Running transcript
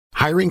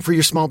Hiring for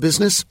your small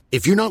business?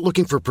 If you're not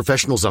looking for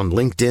professionals on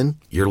LinkedIn,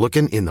 you're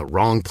looking in the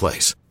wrong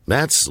place.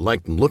 That's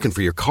like looking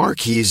for your car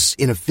keys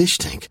in a fish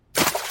tank.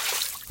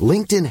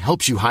 LinkedIn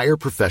helps you hire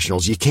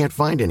professionals you can't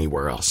find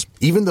anywhere else,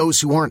 even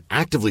those who aren't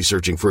actively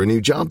searching for a new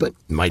job but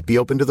might be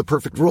open to the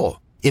perfect role.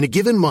 In a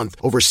given month,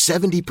 over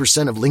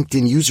 70% of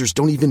LinkedIn users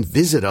don't even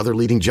visit other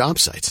leading job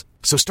sites.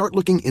 So start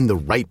looking in the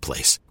right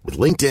place. With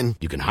LinkedIn,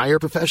 you can hire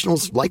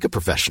professionals like a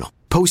professional.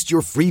 Post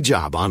your free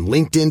job on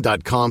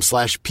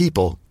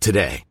linkedin.com/people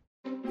today.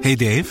 Hey,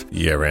 Dave.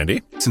 Yeah,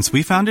 Randy. Since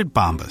we founded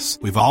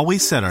Bombas, we've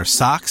always said our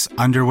socks,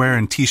 underwear,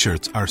 and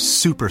T-shirts are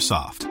super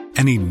soft.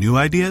 Any new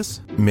ideas?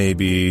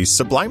 Maybe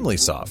sublimely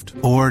soft.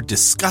 Or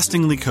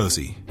disgustingly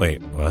cozy.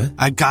 Wait, what?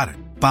 I got it.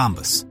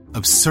 Bombas.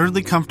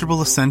 Absurdly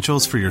comfortable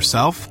essentials for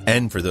yourself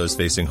and for those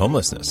facing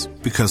homelessness.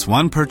 Because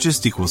one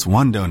purchased equals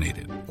one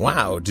donated.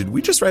 Wow, did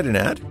we just write an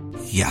ad?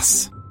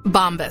 Yes.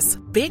 Bombas.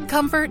 Big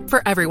comfort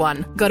for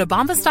everyone. Go to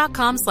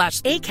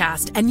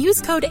bombas.com/ACAST and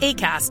use code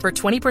ACAST for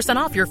 20%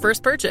 off your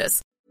first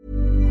purchase.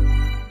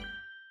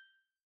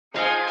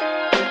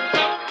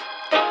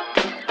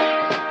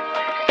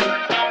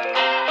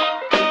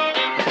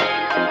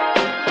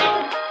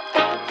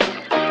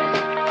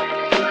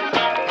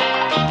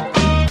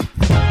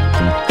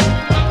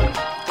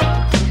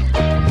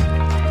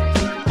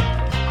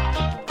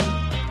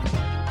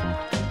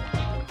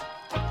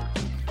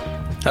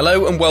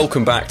 Hello and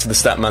welcome back to the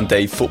Statman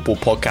Dave Football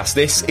Podcast.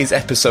 This is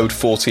episode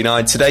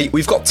 49. Today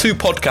we've got two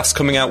podcasts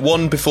coming out,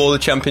 one before the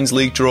Champions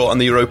League draw and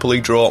the Europa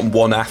League draw, and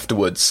one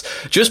afterwards.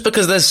 Just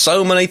because there's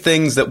so many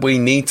things that we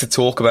need to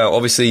talk about.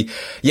 Obviously,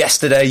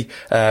 yesterday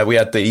we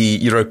had the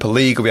Europa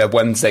League, we had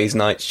Wednesday's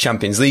night's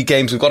Champions League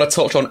games. We've got to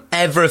touch on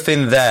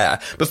everything there.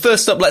 But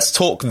first up, let's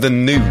talk the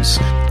news.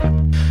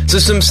 So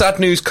some sad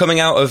news coming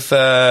out of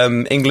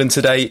England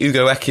today.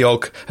 Ugo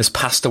Ehiogu has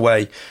passed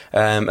away.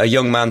 A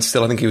young man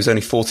still, I think he was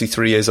only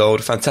 43 years old.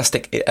 A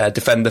fantastic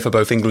defender for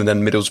both England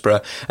and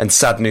Middlesbrough. And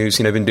sad news,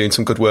 been doing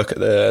some good work for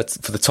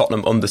the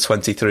Tottenham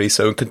under-23.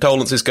 So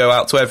condolences go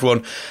out to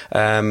everyone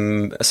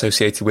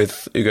associated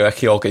with Ugo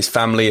Ehiogu, his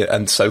family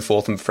and so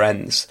forth, and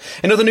friends.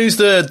 In other news,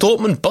 the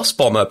Dortmund bus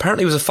bomber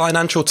apparently was a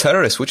financial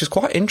terrorist, which is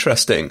quite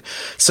interesting.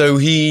 So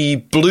he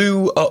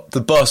blew up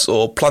the bus,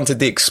 or planted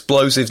the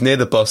explosive near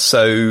the bus,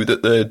 so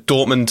that the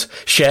Dortmund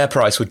share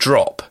price would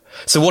drop.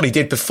 So what he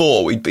did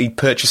before, he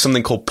purchased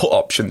something called put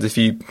options. If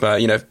you,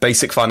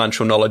 basic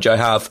financial knowledge I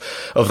have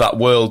of that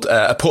world,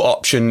 a put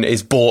option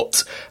is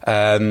bought.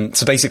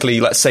 So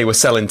basically, let's say we're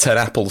selling 10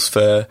 apples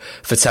for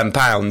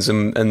 £10,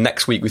 and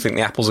next week we think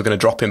the apples are going to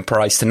drop in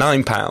price to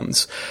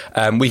 £9.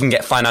 We can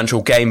get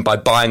financial gain by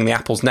buying the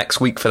apples next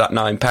week for that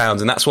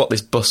 £9, and that's what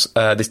this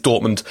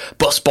Dortmund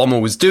bus bomber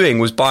was doing,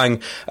 was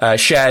buying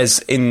shares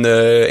in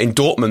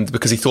Dortmund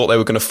because he thought they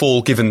were going to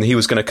fall, given he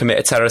was going to commit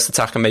a terrorist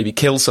attack and maybe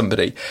kill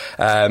somebody.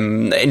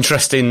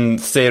 Interesting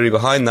theory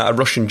behind that. A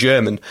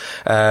Russian-German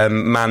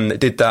man that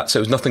did that, so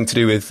it was nothing to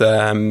do with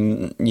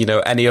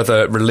any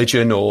other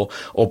religion or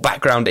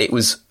background. It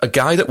was a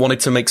guy that wanted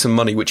to make some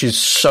money, which is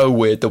so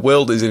weird. The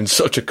world is in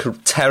such a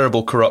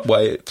terrible, corrupt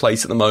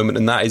place at the moment,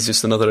 and that is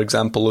just another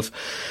example of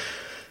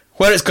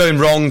where it's going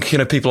wrong.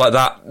 People like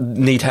that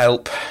need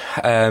help.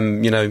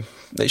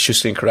 It's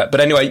just incorrect. But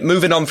anyway,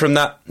 moving on from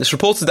that, it's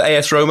reported that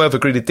AS Roma have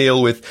agreed a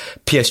deal with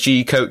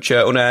PSG coach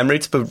Unai Emery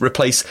to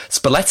replace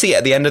Spalletti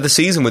at the end of the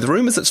season, with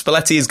rumours that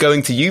Spalletti is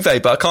going to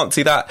Juve, but I can't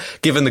see that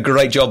given the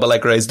great job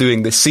Allegri is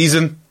doing this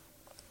season.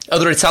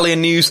 Other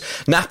Italian news,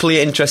 Napoli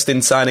are interested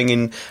in signing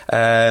in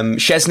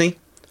Szczesny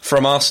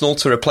from Arsenal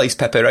to replace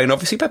Pepe Reina.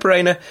 Obviously, Pepe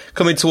Reina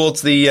coming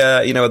towards the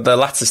the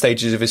latter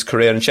stages of his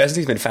career, and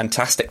Szczesny's been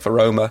fantastic for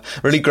Roma.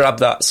 Really grabbed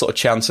that sort of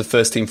chance of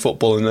first team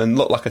football, and then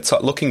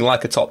looking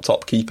like a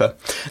top keeper.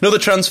 Another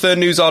transfer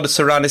news: Arda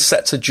Turan is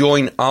set to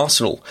join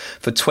Arsenal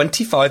for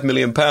 £25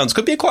 million.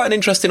 Could be quite an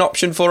interesting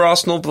option for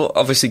Arsenal, but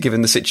obviously,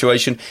 given the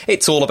situation,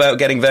 it's all about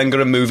getting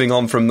Wenger and moving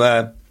on from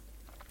there.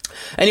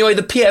 Anyway,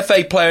 the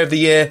PFA Player of the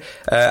Year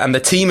and the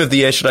Team of the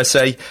Year, should I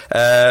say,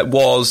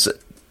 was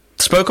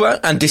spoke about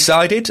and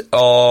decided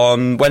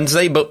on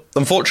Wednesday, but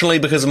unfortunately,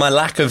 because of my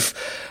lack of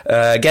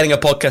getting a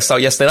podcast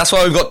out yesterday, that's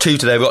why we've got two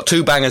today. We've got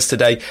two bangers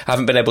today. I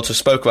haven't been able to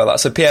spoke about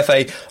that. So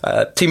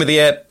PFA Team of the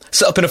Year,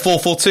 set up in a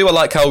 4-4-2. I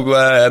like how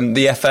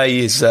the FA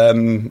is, they're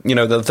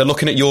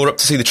looking at Europe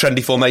to see the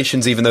trendy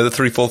formations, even though the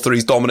 3-4-3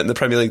 is dominant in the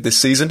Premier League this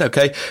season.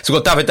 Okay, so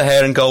we've got David De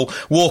Gea in goal,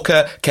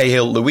 Walker,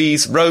 Cahill,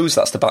 Luiz, Rose,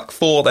 that's the back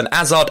four, then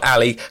Hazard,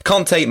 Ali,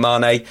 Conte,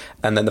 Mane,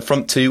 and then the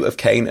front two of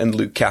Kane and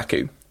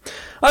Lukaku.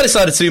 I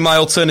decided to do my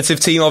alternative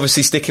team,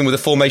 obviously sticking with a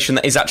formation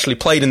that is actually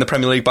played in the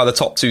Premier League by the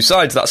top two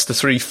sides. That's the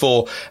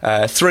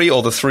 3-4-3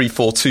 or the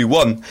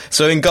 3-4-2-1.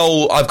 So in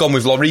goal, I've gone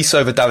with Lloris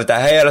over David De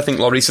Gea. I think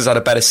Lloris has had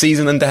a better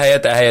season than De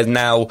Gea. De Gea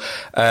now,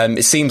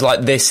 it seems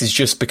like this is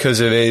just because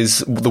of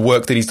the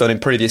work that he's done in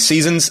previous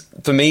seasons.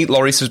 For me,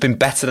 Lloris has been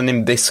better than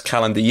him this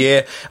calendar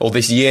year, or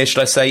this year,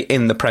 should I say,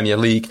 in the Premier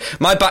League.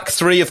 My back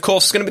three, of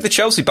course, is going to be the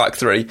Chelsea back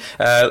three.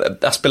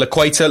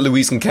 Azpilicueta,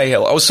 Luiz and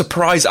Cahill. I was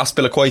surprised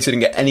Azpilicueta didn't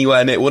get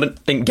anywhere near.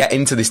 think, get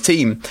into this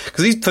team.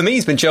 Because for me,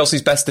 he's been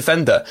Chelsea's best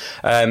defender,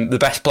 the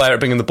best player at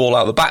bringing the ball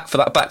out of the back for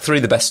that back three,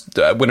 the best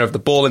winner of the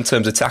ball in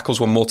terms of tackles,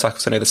 won more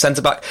tackles than any other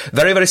centre-back.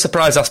 Very, very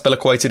surprised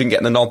Azpilicueta didn't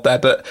get the nod there,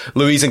 but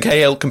Luiz and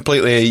Cahill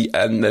completely,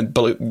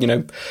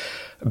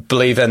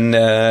 believe in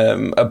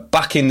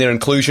backing their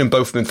inclusion.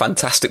 Both have been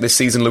fantastic this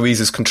season.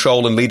 Luiz's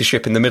control and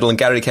leadership in the middle, and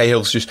Gary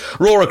Cahill's just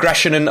raw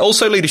aggression and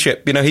also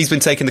leadership. He's been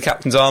taking the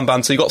captain's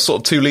armband, so you've got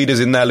sort of two leaders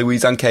in there,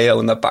 Luiz and Cahill,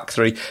 in that back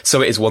three,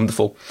 so it is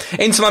wonderful.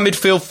 Into my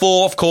midfield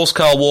four, of course,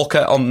 Kyle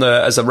Walker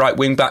as a right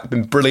wing back,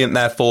 been brilliant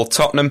there for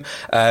Tottenham.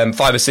 5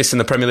 assists in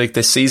the Premier League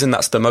this season,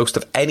 that's the most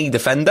of any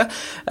defender.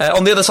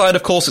 On the other side,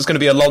 of course, it's going to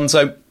be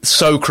Alonso,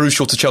 so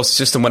crucial to Chelsea's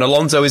system. When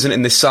Alonso isn't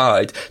in this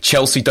side,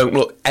 Chelsea don't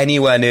look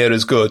anywhere near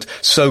as good.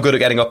 So good at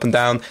getting up and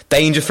down,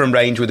 danger from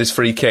range with his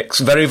free kicks,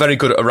 very, very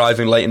good at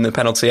arriving late in the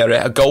penalty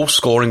area, a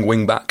goal-scoring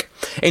wing-back.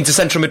 Into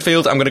central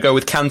midfield, I'm going to go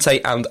with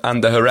Kante and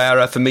Ander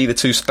Herrera. For me, the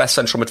two best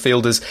central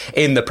midfielders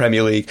in the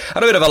Premier League. I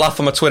had a bit of a laugh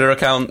on my Twitter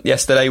account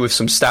yesterday with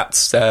some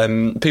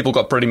stats. People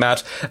got pretty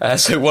mad.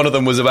 So one of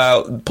them was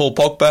about Paul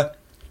Pogba.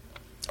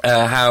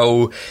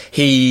 How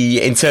he,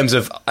 in terms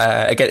of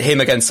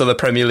him against other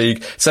Premier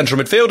League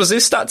central midfielders,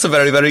 his stats are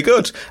very, very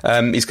good.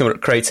 He's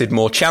created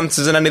more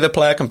chances than any other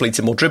player,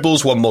 completed more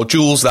dribbles, won more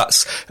duels,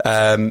 that's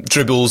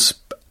dribbles,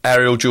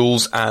 aerial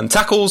duels and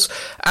tackles,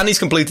 and he's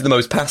completed the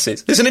most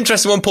passes. There's an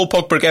interesting one, Paul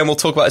Pogba again, we'll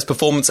talk about his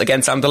performance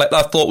against Anderlecht,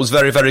 that I thought was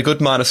very, very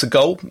good, minus a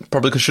goal,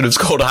 probably should have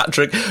scored a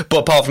hat-trick, but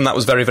apart from that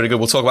was very, very good.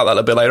 We'll talk about that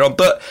a little bit later on.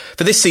 But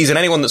for this season,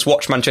 anyone that's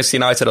watched Manchester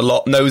United a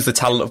lot knows the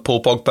talent of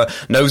Paul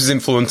Pogba, knows his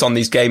influence on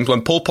these games.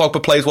 When Paul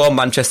Pogba plays well,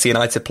 Manchester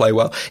United play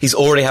well. He's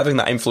already having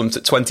that influence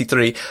at 24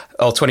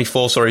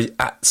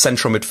 at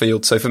central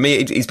midfield. So for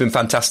me, he's been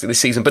fantastic this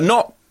season, but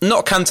not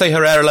Kante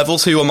Herrera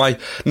levels, who are my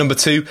number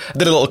two. I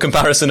did a little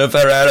comparison of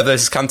Herrera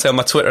versus Kante on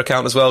my Twitter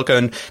account as well. Go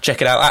and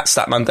check it out at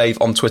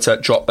StatmanDave on Twitter.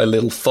 Drop a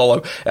little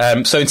follow.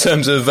 So in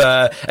terms of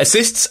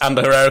assists,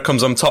 Ander Herrera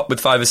comes on top with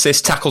 5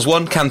 assists. Tackles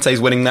won, Kante's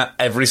winning that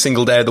every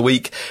single day of the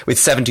week with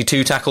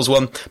 72 tackles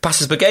won.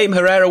 Passes per game,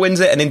 Herrera wins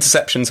it, and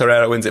interceptions,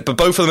 Herrera wins it. But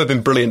both of them have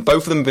been brilliant.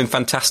 Both of them have been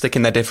fantastic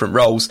in their different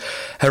roles.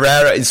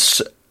 Herrera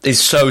is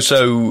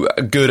so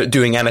good at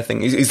doing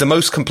anything. He's the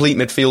most complete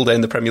midfielder in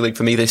the Premier League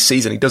for me this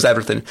season. He does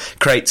everything.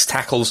 Creates,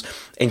 tackles,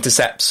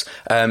 intercepts,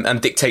 and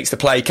dictates the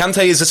play.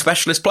 Kante is a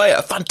specialist player,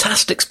 a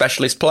fantastic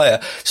specialist player.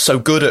 So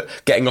good at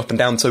getting up and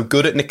down, so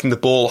good at nicking the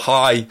ball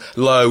high,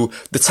 low,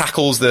 the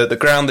tackles, the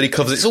ground that he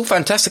covers. It's all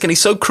fantastic, and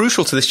he's so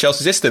crucial to this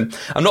Chelsea system.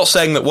 I'm not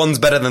saying that one's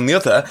better than the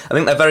other. I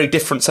think they're very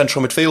different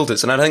central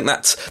midfielders, and I think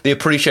that's the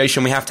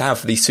appreciation we have to have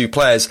for these two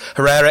players.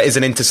 Herrera is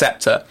an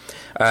interceptor,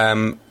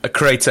 a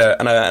creator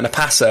and a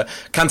passer.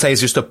 Kante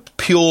is just a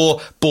pure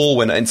ball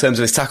winner in terms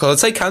of his tackle. I'd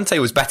say Kante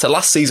was better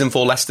last season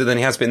for Leicester than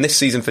he has been this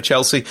season for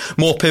Chelsea.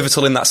 More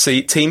pivotal in that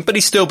team, but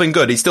he's still been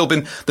good. He's still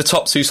been the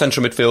top two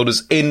central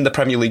midfielders in the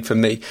Premier League for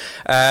me.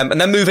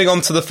 And then moving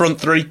on to the front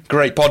three,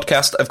 great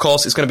podcast. Of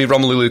course, it's going to be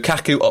Romelu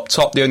Lukaku up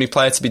top, the only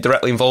player to be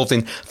directly involved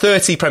in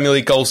 30 Premier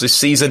League goals this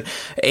season.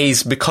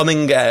 He's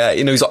becoming,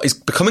 he's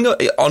becoming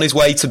on his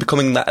way to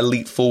becoming that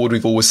elite forward.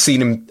 We've always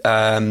seen him,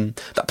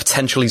 that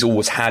potential he's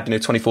always had,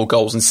 24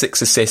 goals and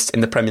 6 assists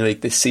in the Premier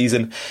League this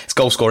season. His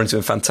goal scoring's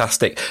been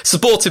fantastic.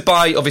 Supported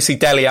by, obviously,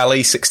 Dele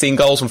Alli, 16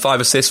 goals and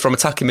 5 assists from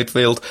attacking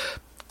midfield.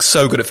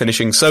 So good at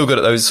finishing, so good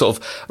at those sort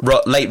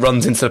of late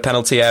runs into the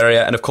penalty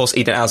area, and of course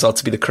Eden Hazard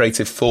to be the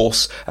creative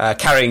force,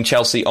 carrying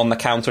Chelsea on the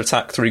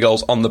counter-attack. 3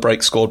 goals on the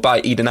break scored by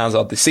Eden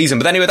Hazard this season.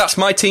 But anyway, that's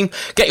my team.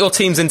 Get your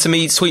teams into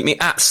me, tweet me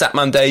at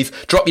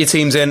StatmanDave, drop your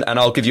teams in, and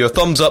I'll give you a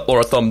thumbs up or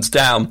a thumbs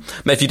down.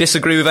 If you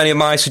disagree with any of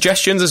my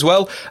suggestions as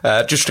well,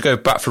 just to go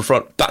back to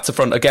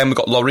front again, we've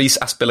got Lloris,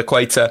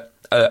 Azpilicueta,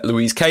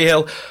 Luiz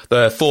Cahill.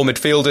 The 4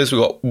 midfielders,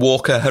 we've got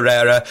Walker,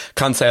 Herrera,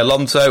 Kante,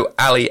 Alonso,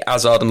 Ali,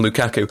 Hazard and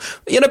Lukaku.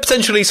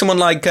 Potentially someone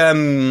like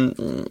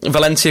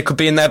Valencia could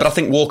be in there, but I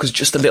think Walker's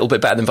just a little bit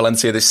better than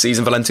Valencia this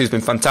season. Valencia's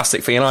been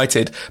fantastic for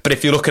United, but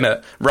if you're looking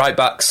at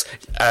right-backs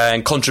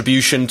and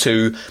contribution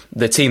to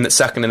the team that's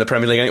second in the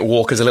Premier League, I think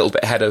Walker's a little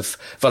bit ahead of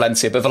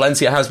Valencia, but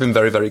Valencia has been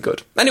very, very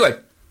good. Anyway,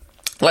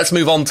 let's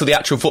move on to the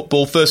actual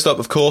football. First up,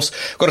 of course,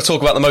 we've got to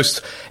talk about the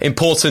most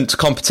important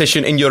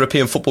competition in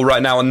European football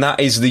right now, and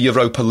that is the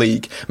Europa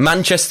League.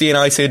 Manchester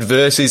United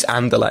versus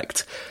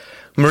Anderlecht.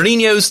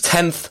 Mourinho's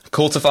 10th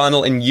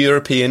quarter-final in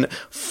European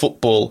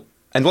football.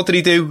 And what did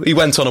he do? He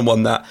went on and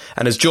won that,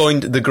 and has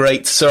joined the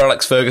great Sir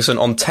Alex Ferguson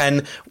on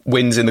 10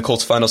 wins in the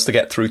quarterfinals to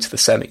get through to the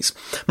semis.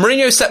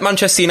 Mourinho set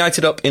Manchester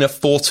United up in a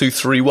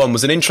 4-2-3-1.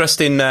 Was an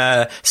interesting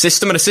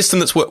system, and a system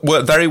that's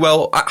worked very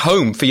well at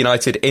home for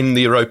United in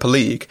the Europa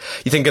League.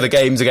 You think of the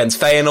games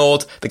against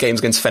Feyenoord, the games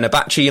against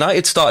Fenerbahce.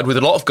 United started with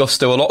a lot of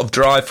gusto, a lot of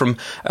drive from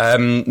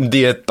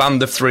the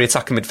band of 3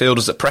 attacking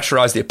midfielders that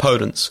pressurised the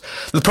opponents.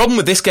 The problem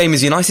with this game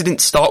is United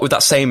didn't start with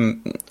that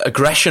same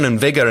aggression and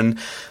vigour, and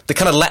they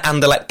kind of let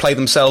Anderlecht play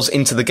themselves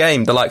into the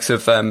game. The likes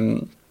of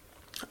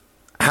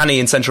Hani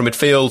in central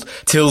midfield,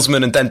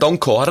 Tillsman and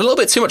Dendoncourt had a little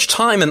bit too much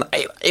time, and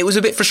it was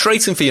a bit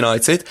frustrating for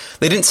United.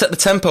 They didn't set the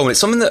tempo, and it's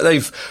something that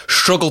they've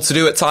struggled to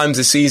do at times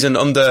this season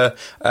under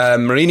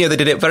Mourinho. They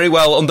did it very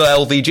well under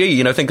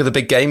LVG. Think of the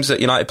big games that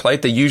United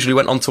played. They usually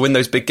went on to win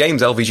those big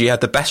games. LVG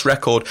had the best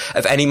record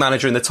of any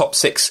manager in the top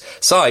 6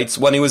 sides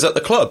when he was at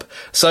the club.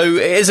 So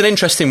it is an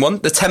interesting one.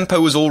 The tempo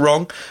was all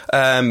wrong.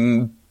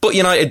 But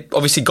United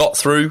obviously got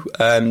through.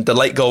 The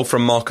late goal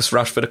from Marcus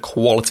Rashford, a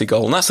quality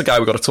goal. And that's the guy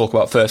we've got to talk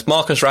about first.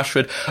 Marcus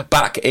Rashford,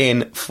 back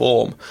in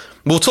form.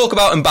 We'll talk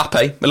about Mbappe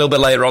a little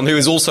bit later on, who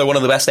is also one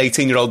of the best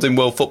 18-year-olds in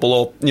world football,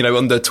 or,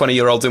 under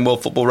 20-year-olds in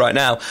world football right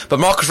now. But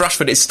Marcus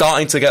Rashford is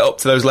starting to get up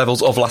to those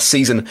levels of last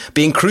season,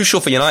 being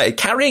crucial for United,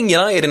 carrying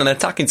United in an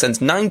attacking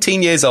sense,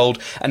 19 years old,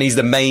 and he's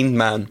the main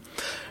man.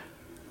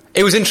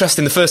 It was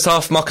interesting. The first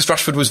half, Marcus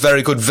Rashford was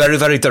very good, very,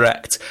 very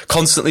direct,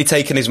 constantly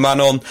taking his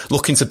man on,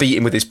 looking to beat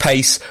him with his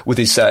pace, with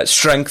his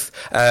strength,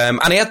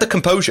 and he had the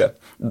composure,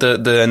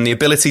 and the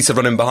ability to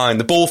run him behind.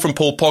 The ball from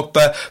Paul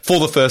Pogba for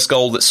the first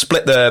goal that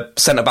split the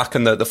centre-back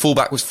and the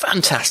full-back was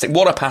fantastic.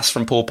 What a pass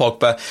from Paul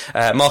Pogba.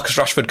 Marcus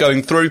Rashford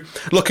going through,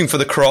 looking for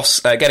the cross,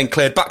 getting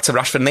cleared back to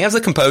Rashford, and he has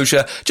the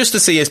composure just to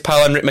see his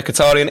pal Henrik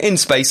Mkhitaryan in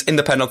space in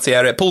the penalty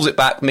area, pulls it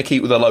back, Mickey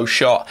with a low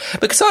shot.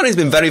 Mkhitaryan's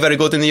been very, very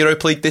good in the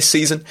Europa League this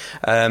season.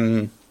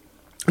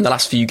 In the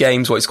last few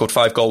games, he scored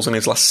 5 goals in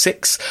his last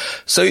 6.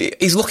 So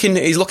he's looking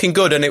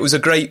good, and it was a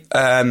great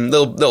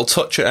little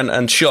touch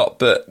and shot.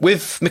 But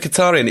with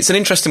Mkhitaryan, it's an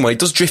interesting one. He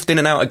does drift in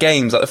and out of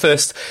games. Like the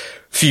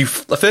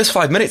first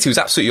 5 minutes, he was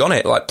absolutely on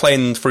it, like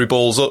playing through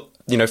balls up,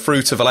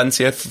 through to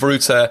Valencia, through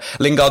to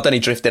Lingard, then he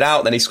drifted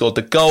out, then he scored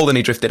the goal, then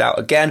he drifted out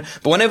again.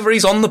 But whenever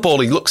he's on the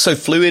ball, he looks so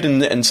fluid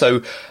and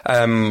so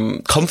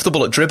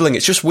comfortable at dribbling.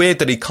 It's just weird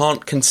that he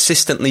can't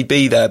consistently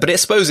be there. But I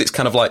suppose it's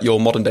kind of like your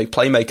modern-day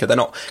playmaker. They're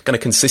not going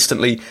to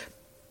consistently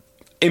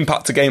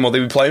impact a game, or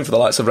they'll be playing for the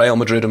likes of Real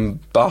Madrid and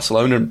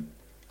Barcelona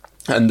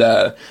and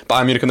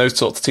Bayern Munich and those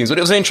sorts of teams. But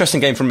it was an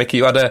interesting game from Mickey.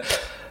 You had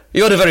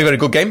a very, very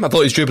good game. I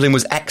thought his dribbling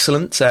was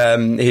excellent.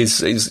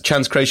 His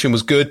chance creation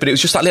was good, but it was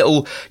just that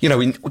little,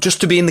 just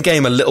to be in the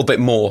game a little bit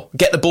more,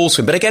 get the ball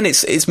to him. But again,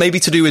 it's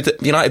maybe to do with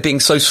United being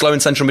so slow in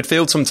central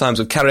midfield sometimes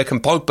with Carrick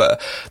and Pogba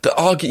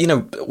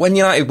that when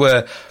United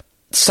were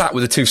sat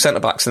with the 2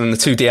 centre-backs and then the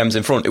 2 DMs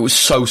in front, it was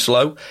so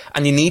slow,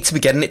 and you need to be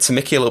getting it to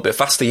Mickey a little bit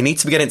faster. You need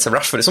to be getting it to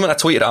Rashford. It's something I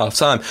tweeted at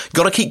half-time. You've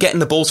got to keep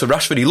getting the ball to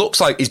Rashford. He looks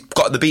like he's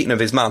got the beating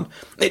of his man.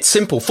 It's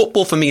simple.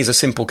 Football for me is a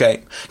simple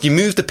game. You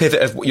move the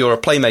pivot of you're a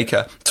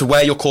playmaker to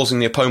where you're causing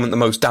the opponent the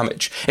most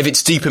damage. If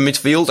it's deep in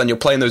midfield and you're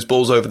playing those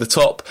balls over the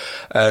top,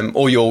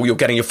 or you're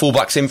getting your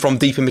fullbacks in from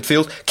deep in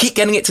midfield, keep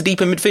getting it to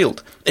deep in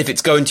midfield. If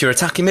it's going to your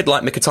attacking mid,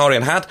 like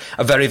Mkhitaryan had,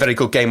 a very, very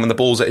good game when the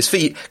ball's at his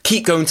feet,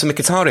 keep going to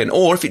Mkhitaryan.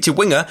 Or if it's your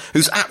winger,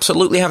 who's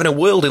absolutely having a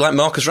worldie like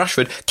Marcus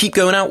Rashford, keep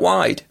going out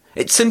wide.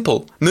 It's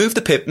simple. Move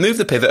the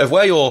pivot of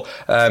where your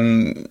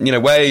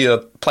where your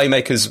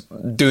playmaker's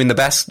doing the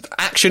best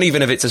action,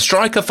 even if it's a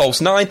striker, false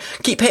 9,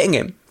 keep hitting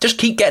him. Just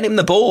keep getting him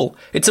the ball.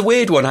 It's a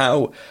weird one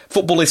how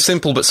football is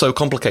simple but so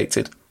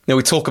complicated.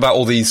 We talk about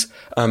all these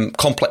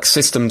complex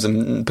systems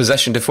and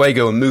possession de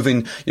fuego and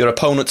moving your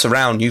opponents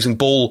around using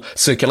ball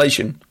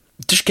circulation.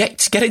 Just get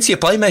it to your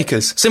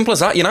playmakers. Simple as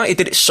that. United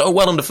did it so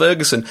well under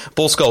Ferguson.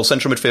 Paul Scholes,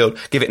 central midfield,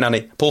 give it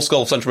Nani. Paul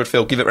Scholes, central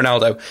midfield, give it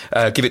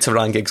Ronaldo. Give it to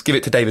Ryan Giggs. Give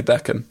it to David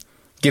Beckham.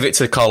 Give it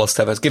to Carlos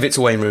Tevez. Give it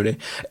to Wayne Rooney.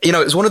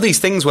 It's one of these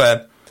things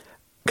where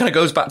kind of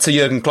goes back to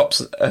Jurgen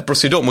Klopp's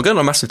Borussia Dortmund. We're going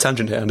on a massive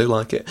tangent here. I do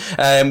like it.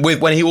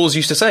 When he always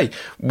used to say,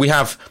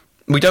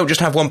 we don't just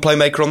have one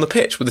playmaker on the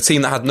pitch. With the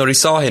team that had Nuri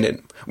Sahin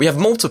in, we have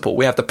multiple.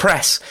 We have the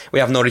press. We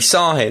have Nuri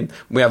Sahin.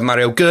 We have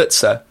Mario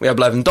Götze. We have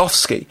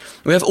Lewandowski.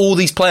 We have all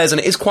these players, and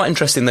it is quite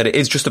interesting that it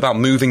is just about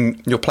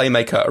moving your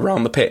playmaker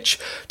around the pitch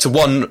to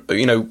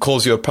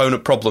cause your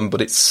opponent problem.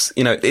 But it's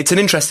an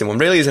interesting one.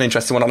 Really is an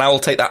interesting one, and I will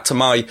take that to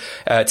my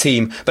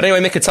team. But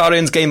anyway,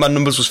 Mkhitaryan's game man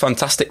numbers was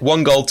fantastic.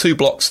 1 goal, 2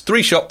 blocks,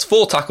 3 shots,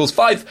 4 tackles,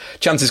 5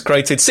 chances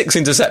created, 6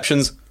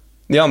 interceptions.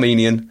 The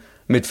Armenian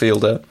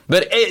midfielder.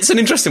 But it's an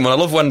interesting one. I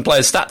love when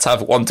players' stats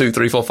have 1, 2,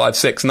 3, 4, 5,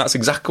 6, and that's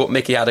exactly what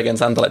Mickey had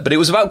against Anderlecht. But it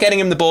was about getting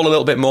him the ball a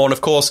little bit more, and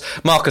of course,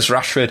 Marcus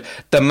Rashford,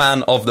 the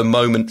man of the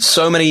moment.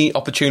 So many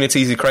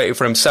opportunities he created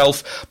for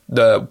himself.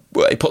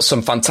 He put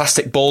some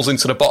fantastic balls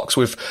into the box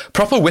with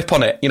proper whip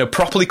on it,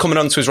 properly coming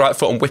onto his right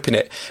foot and whipping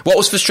it. What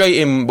was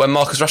frustrating when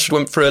Marcus Rashford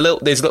went through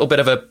there's a little bit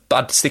of a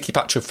bad sticky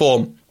patch of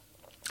form,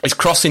 his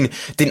crossing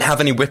didn't have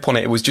any whip on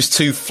it. It was just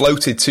too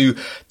floated, too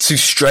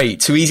straight,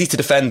 too easy to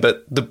defend.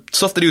 But the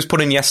stuff that he was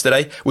putting in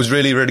yesterday was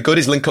really, really good.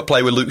 His link-up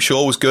play with Luke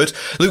Shaw was good.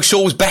 Luke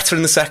Shaw was better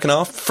in the second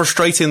half,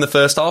 frustrating in the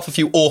first half. A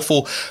few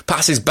awful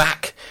passes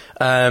back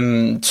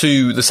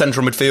to the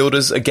central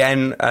midfielders.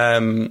 Again,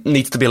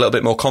 needs to be a little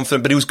bit more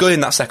confident, but he was good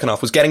in that second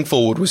half, was getting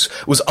forward, was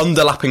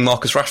underlapping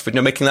Marcus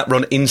Rashford, making that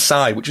run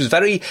inside, which was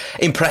very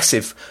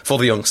impressive for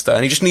the youngster,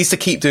 and he just needs to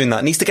keep doing that.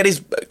 He needs to get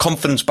his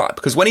confidence back,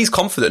 because when he's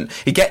confident,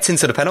 he gets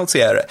into the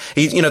penalty area.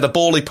 The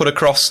ball he put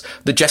across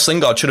that Jess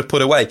Lingard should have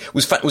put away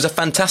was a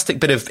fantastic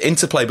bit of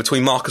interplay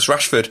between Marcus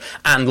Rashford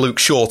and Luke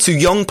Shaw, two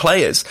young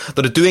players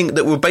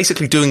that were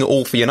basically doing it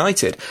all for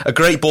United. A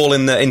great ball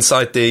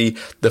inside the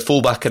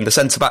fullback and the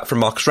centre-back from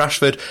Marcus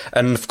Rashford,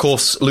 and of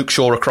course Luke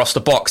Shaw across the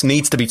box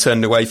needs to be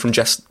turned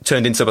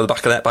into the back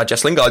of the net by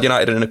Jess Lingard.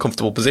 United in a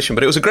comfortable position,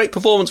 but it was a great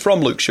performance from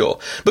Luke Shaw.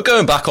 But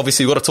going back,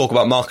 obviously we've got to talk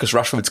about Marcus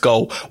Rashford's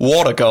goal.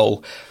 What a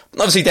goal.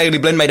 Obviously, Daley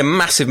Blind made a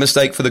massive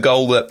mistake for the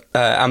goal that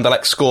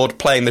Anderlecht scored,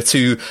 playing the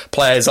two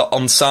players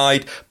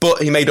onside,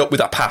 but he made up with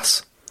that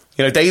pass.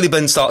 Daley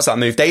Blind starts that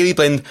move. Daley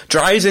Blind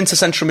drives into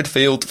central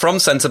midfield from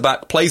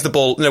centre-back, plays the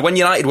ball. When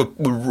United were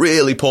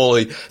really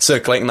poorly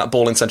circulating that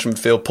ball in central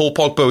midfield, Paul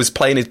Pogba was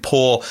playing his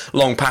poor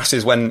long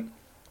passes when...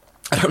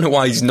 I don't know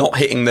why he's not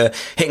hitting the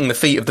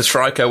feet of the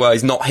striker, why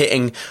he's not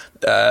hitting,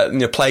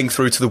 playing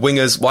through to the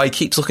wingers, why he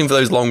keeps looking for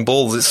those long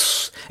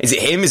balls. Is it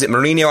him? Is it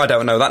Mourinho? I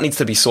don't know. That needs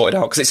to be sorted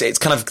out, because it's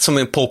kind of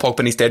something Paul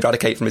Pogba needs to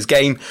eradicate from his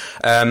game,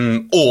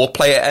 or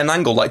play at an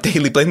angle like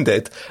Daley Blind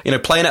did.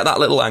 Playing at that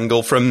little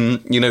angle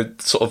from,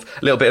 sort of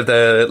a little bit of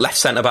the left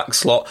centre-back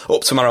slot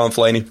up to Marouane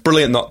Fellaini.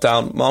 Brilliant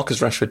knockdown. Marcus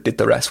Rashford did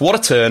the rest. What a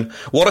turn.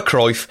 What a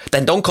Cruyff.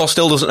 Then Donkor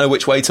still doesn't know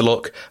which way to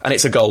look, and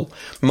it's a goal.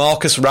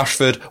 Marcus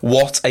Rashford,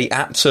 what a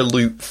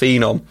absolute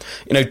phenom.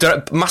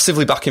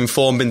 Massively back in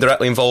form, been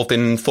directly involved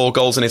in 4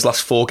 goals in his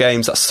last 4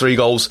 games. That's 3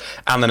 goals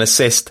and an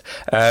assist.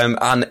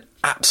 And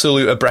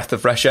absolute a breath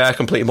of fresh air,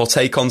 completed more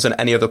take-ons than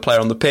any other player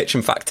on the pitch.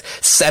 In fact,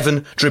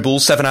 7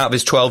 out of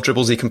his 12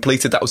 dribbles he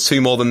completed. That was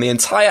 2 more than the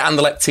entire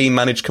Anderlecht team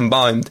managed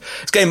combined.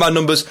 His game by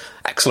numbers,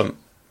 excellent.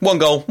 1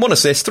 goal, 1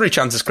 assist, 3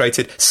 chances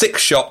created,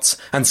 6 shots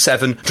and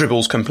 7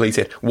 dribbles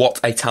completed. What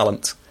a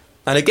talent.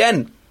 And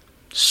again,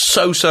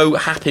 so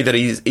happy that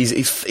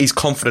he's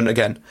confident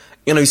again.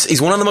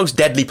 He's one of the most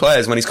deadly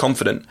players when he's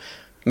confident.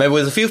 Maybe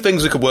there's a few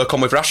things we could work on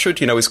with Rashford.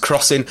 His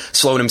crossing,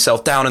 slowing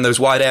himself down in those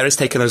wide areas,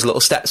 taking those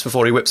little steps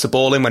before he whips the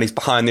ball in when he's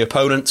behind the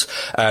opponent.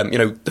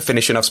 The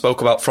finishing I've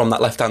spoke about from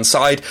that left-hand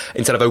side,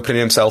 instead of opening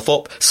himself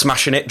up,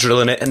 smashing it,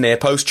 drilling it in near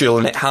post,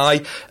 drilling it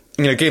high.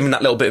 Giving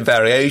that little bit of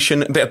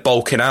variation, a bit of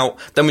bulking out.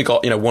 Then we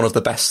got, one of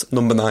the best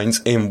number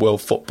 9s in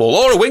world football.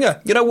 Or a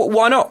winger.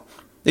 Why not?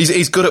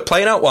 He's good at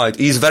playing out wide.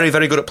 He's very,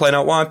 very good at playing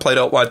out wide, played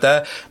out wide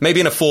there.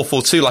 Maybe in a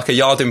 4-4-2, like a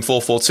Yardim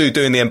 4-4-2,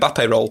 doing the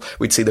Mbappe role,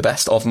 we'd see the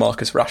best of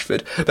Marcus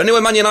Rashford. But anyway,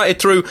 Man United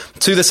through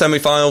to the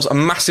semi-finals. A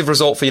massive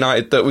result for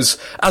United that was,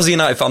 as a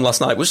United fan last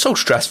night, was so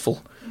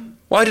stressful.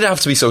 Why did it have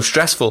to be so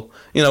stressful?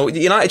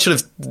 United should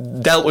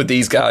have dealt with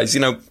these guys,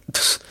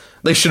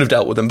 They should have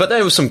dealt with them. But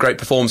there were some great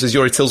performances.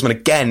 Yuri Tillman,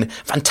 again,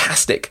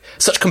 fantastic.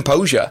 Such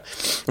composure.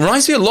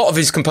 Reminds me a lot of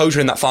his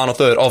composure in that final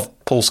third of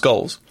Paul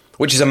Scholes,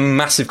 which is a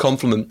massive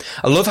compliment.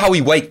 I love how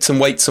he waits and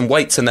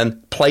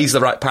then plays the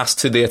right pass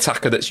to the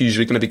attacker that's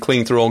usually going to be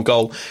clean through on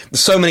goal.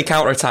 There's so many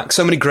counter-attacks,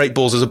 so many great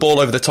balls. There's a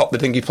ball over the top that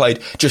I think he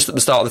played just at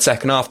the start of the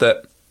second half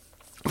that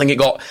I think it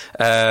got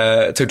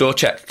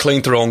Todorcek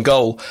clean through on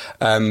goal,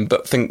 but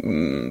I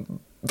think...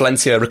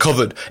 Valencia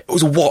recovered. It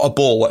was what a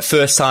ball,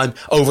 first time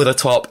over the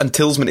top, and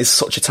Tillman is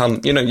such a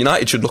talent.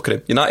 United should look at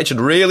him. United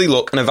should really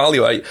look and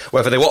evaluate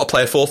whether they want to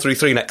play a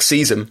 4-3-3 next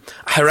season.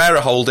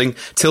 Herrera holding,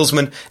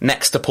 Tillman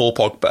next to Paul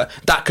Pogba.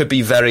 That could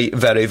be very,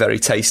 very, very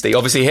tasty.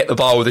 Obviously, he hit the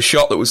bar with a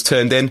shot that was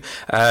turned in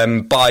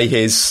by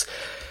his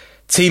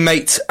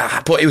teammate,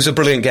 but it was a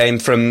brilliant game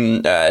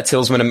from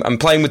Tillman, and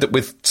playing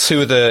with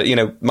 2 of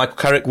the, Michael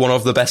Carrick, one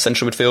of the best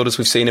central midfielders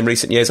we've seen in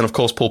recent years, and of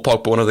course Paul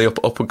Pogba, one of the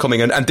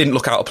up-and-coming, and didn't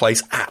look out of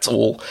place at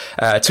all.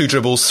 2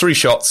 dribbles, 3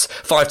 shots,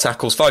 5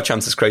 tackles, 5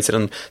 chances created,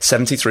 and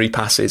 73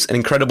 passes. An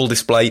incredible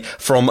display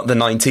from the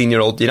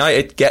 19-year-old.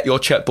 United, get your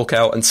checkbook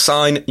out and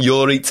sign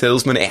Yuri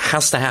Tillman. It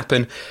has to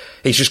happen.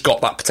 He's just got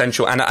that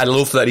potential, and I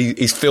love that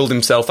he's filled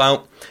himself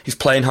out. He's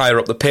playing higher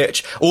up the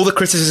pitch. All the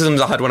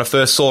criticisms I had when I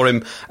first saw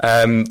him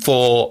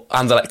for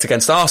Anderlecht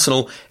against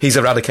Arsenal, he's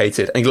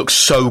eradicated, and he looks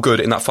so good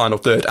in that final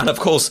third. And of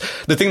course,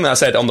 the thing that I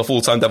said on the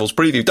Full-Time Devils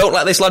preview, don't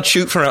let this lad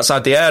shoot from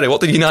outside the area.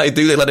 What did United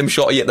do? They let him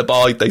shot at the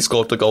bar, they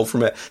scored the goal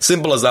from it.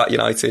 Simple as that,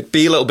 United.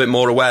 Be a little bit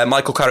more aware.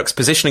 Michael Carrick's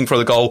positioning for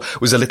the goal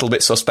was a little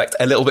bit suspect,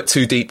 a little bit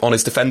too deep on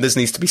his defenders,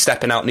 needs to be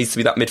stepping out, needs to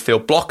be that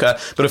midfield blocker.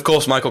 But of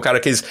course, Michael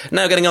Carrick is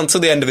now getting on to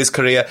the end of his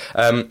career,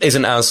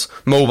 isn't as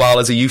mobile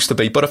as he used to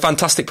be. But a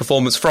fantastic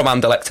performance from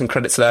Anderlecht, and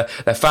credit to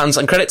their fans,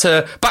 and credit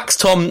to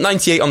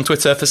BaxTom98 on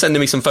Twitter for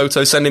sending me some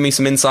photos, sending me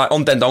some insight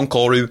on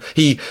Dendoncker, who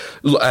he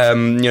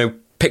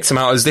picked him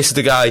out as, this is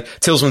the guy,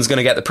 Tillman's going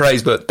to get the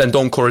praise, but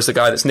Dendoncker is the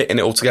guy that's knitting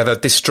it all together,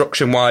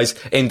 destruction-wise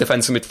in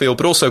defensive midfield,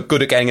 but also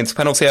good at getting into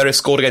penalty area,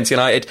 scored against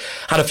United,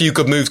 had a few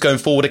good moves going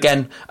forward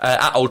again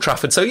at Old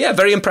Trafford. So yeah,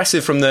 very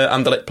impressive from the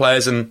Anderlecht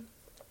players, and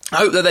I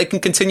hope that they can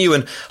continue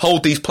and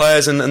hold these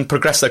players and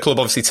progress their club.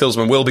 Obviously,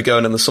 Tillman will be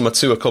going in the summer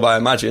to a club, I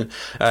imagine.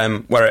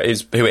 Where it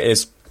is, who it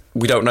is,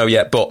 we don't know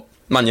yet, but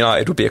Man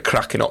United would be a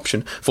cracking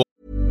option for.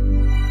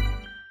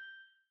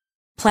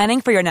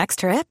 Planning for your next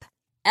trip?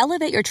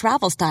 Elevate your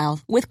travel style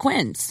with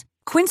Quince.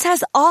 Quince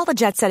has all the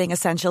jet-setting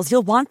essentials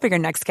you'll want for your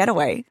next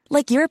getaway,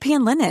 like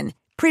European linen,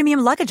 premium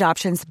luggage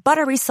options,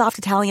 buttery soft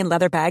Italian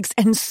leather bags,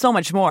 and so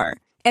much more.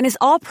 And is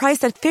all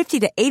priced at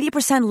 50 to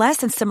 80% less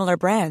than similar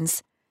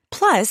brands.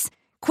 Plus,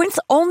 Quince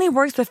only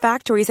works with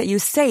factories that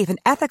use safe and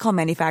ethical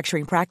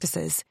manufacturing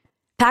practices.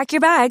 Pack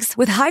your bags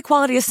with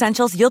high-quality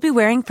essentials you'll be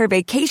wearing for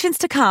vacations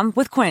to come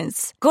with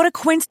Quince. Go to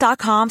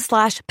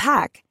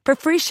quince.com/pack for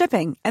free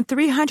shipping and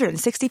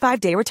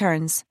 365-day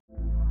returns.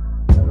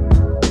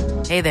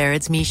 Hey there,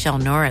 it's Michelle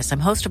Norris. I'm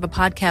host of a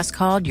podcast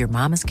called Your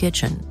Mama's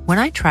Kitchen. When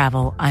I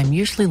travel, I'm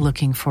usually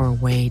looking for a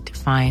way to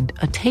find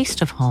a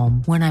taste of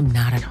home when I'm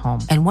not at home.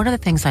 And one of the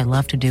things I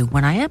love to do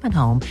when I am at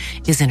home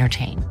is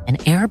entertain. And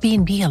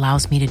Airbnb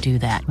allows me to do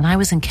that. When I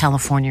was in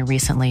California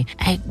recently,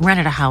 I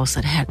rented a house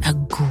that had a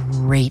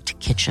great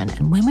kitchen.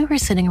 And when we were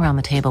sitting around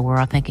the table, we're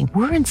all thinking,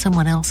 we're in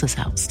someone else's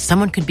house.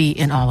 Someone could be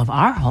in all of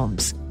our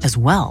homes as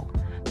well.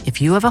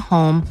 If you have a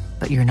home,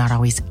 but you're not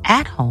always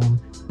at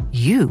home,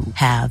 you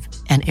have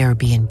an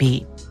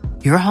Airbnb.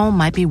 Your home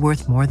might be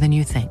worth more than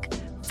you think.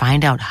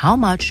 Find out how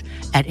much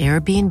at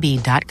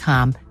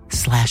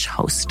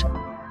airbnb.com/host.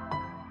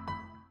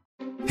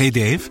 Hey,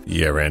 Dave.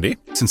 Yeah, Randy.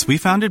 Since we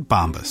founded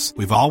Bombas,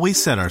 we've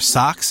always said our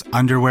socks,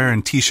 underwear,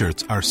 and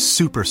T-shirts are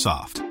super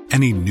soft.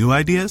 Any new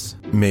ideas?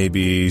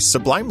 Maybe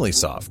sublimely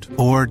soft.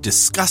 Or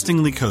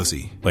disgustingly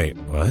cozy. Wait,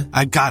 what?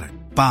 I got it.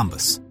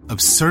 Bombas.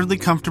 Absurdly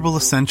comfortable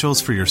essentials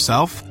for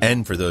yourself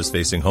And for those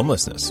facing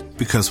homelessness.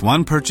 because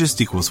one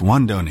purchased equals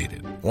one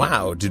donated.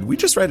 Wow, did we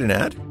just write an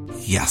ad?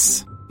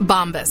 Yes.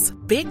 Bombas.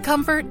 Big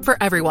comfort for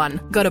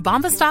everyone. Go to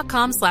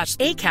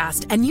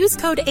bombas.com/ACAST and use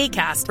code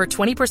ACAST for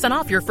 20%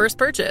 off your first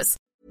purchase.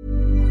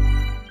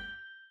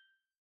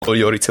 Or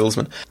Yuri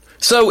Tillsman.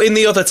 So in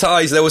the other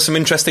ties, there were some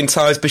interesting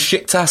ties.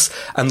 Besiktas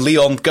and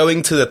Lyon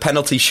going to the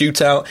penalty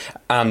shootout,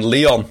 and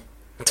Lyon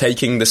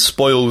taking the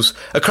spoils.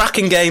 A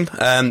cracking game,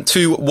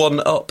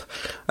 2-1 up.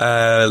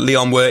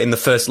 Lyon were in the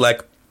first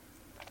leg,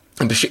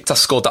 and Besiktas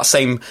scored that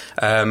same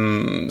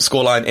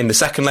scoreline in the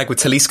second leg, with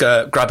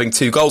Talisca grabbing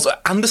 2 goals.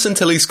 Anderson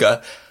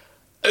Talisca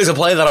is a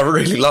player that I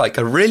really like.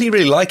 I really,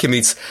 really like him.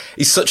 He's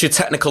such a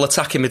technical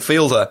attacking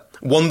midfielder.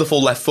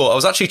 Wonderful left foot. I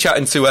was actually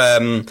chatting to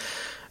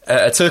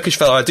a Turkish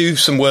fellow. I do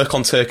some work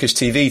on Turkish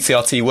TV,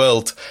 TRT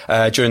World,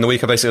 during the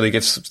week. I basically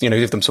give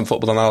them some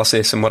football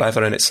analysis and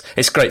whatever, and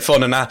it's great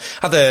fun. And I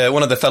had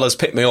one of the fellows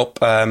pick me up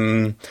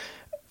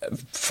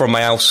from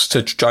my house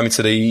to drive me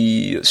to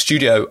the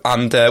studio,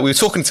 and we were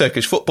talking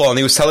Turkish football, and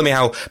he was telling me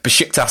how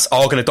Besiktas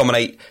are going to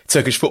dominate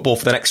Turkish football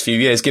for the next few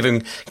years,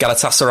 given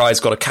Galatasaray's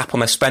got a cap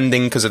on their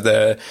spending because of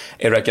the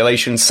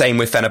irregulations, same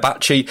with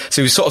Fenerbahce.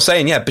 So he was sort of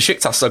saying,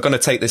 Besiktas are going to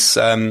take this,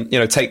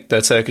 take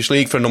the Turkish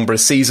league for a number of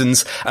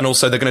seasons, and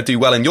also they're going to do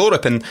well in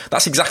Europe, and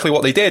that's exactly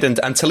what they did. And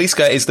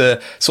Talisca is the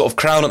sort of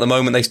crown at the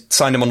moment. They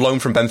signed him on loan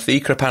from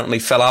Benfica,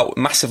 apparently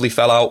massively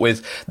fell out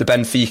with the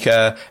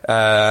Benfica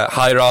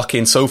hierarchy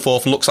and so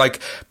forth, and looks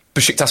like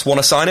Besiktas want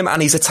to sign him, and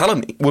he's a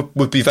talent.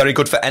 Would be very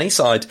good for any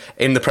side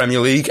in the Premier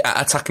League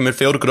at attacking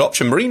midfield, a good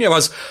option. Mourinho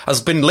has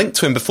been linked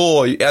to him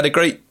before. He had a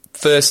great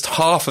first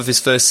half of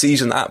his first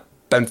season at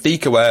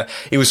Benfica, where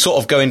he was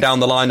sort of going down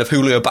the line of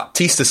Julio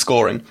Baptista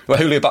scoring, where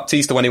Julio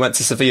Baptista, when he went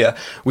to Sevilla,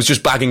 was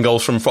just bagging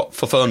goals for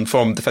fun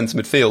from defensive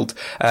midfield.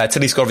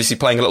 Talisca obviously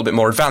playing a little bit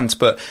more advanced,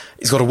 but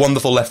he's got a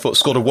wonderful left foot,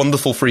 scored a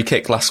wonderful free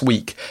kick last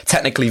week.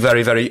 Technically a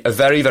very,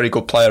 very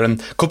good player,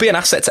 and could be an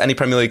asset to any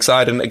Premier League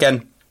side. And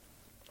again,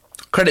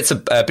 credit to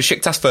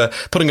Besiktas for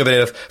putting a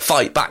bit of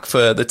fight back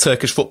for the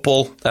Turkish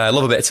football.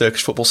 Love a bit of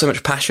Turkish football, so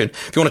much passion.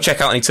 If you want to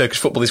check out any Turkish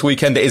football this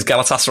weekend, it is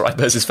Galatasaray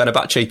versus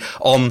Fenerbahce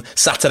on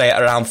Saturday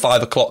at around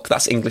 5 o'clock.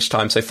 That's English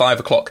time, so 5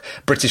 o'clock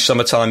British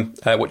summer time,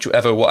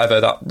 whatever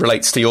that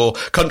relates to your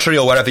country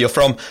or wherever you're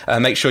from.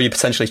 Make sure you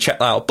potentially check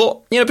that out.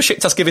 But,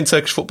 Besiktas giving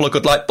Turkish football a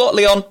good light. But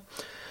Lyon,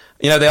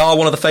 they are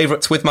one of the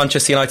favourites with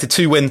Manchester United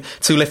to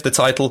lift the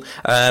title,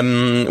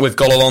 with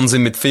Golalons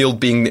in midfield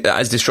being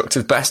as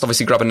destructive best,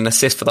 obviously grabbing an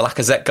assist for the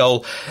Lacazette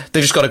goal.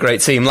 They've just got a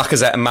great team.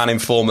 Lacazette, a man in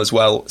form as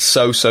well.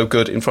 So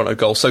good in front of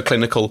goal, so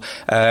clinical.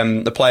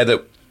 The player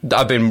that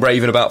I've been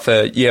raving about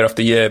for year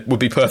after year would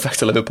be perfect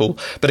to Liverpool.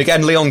 But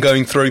again, Lyon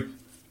going through.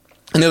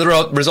 And the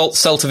other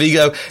results, Celta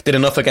Vigo did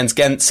enough against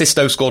Ghent.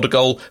 Sisto scored a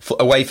goal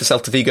away for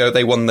Celta Vigo.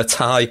 They won the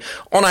tie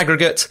on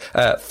aggregate,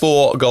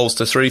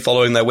 4-3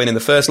 following their win in the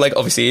first leg.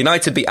 Obviously,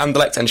 United beat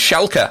Anderlecht, and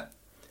Schalke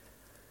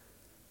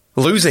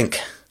losing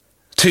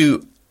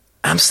to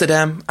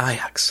Amsterdam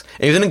Ajax.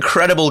 It was an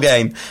incredible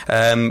game.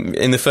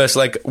 In the first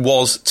leg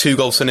was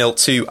 2-0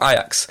 to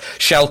Ajax.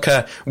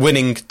 Schalke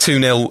winning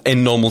 2-0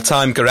 in normal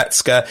time.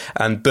 Goretzka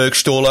and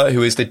Burgstaller,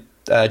 who is the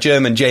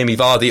German Jamie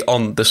Vardy,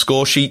 on the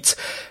score sheet.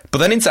 But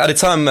then into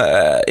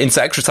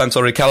extra time,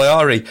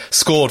 Cagliari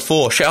scored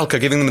for Schalke,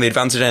 giving them the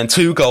advantage, and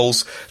 2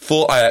 goals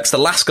for Ajax. The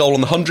last goal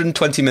on the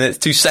 120 minutes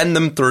to send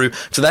them through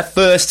to their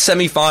first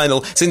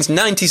semi-final since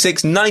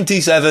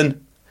 96-97.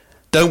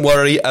 Don't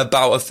worry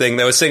about a thing.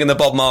 They were singing the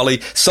Bob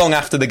Marley song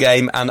after the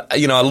game, and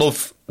I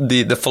love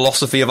the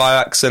philosophy of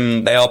Ajax,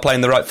 and they are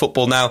playing the right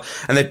football now,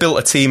 and they've built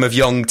a team of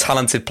young,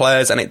 talented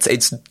players, and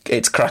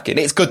it's cracking.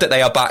 It's good that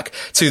they are back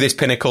to this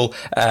pinnacle.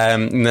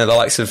 The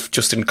likes of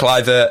Justin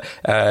Kluivert,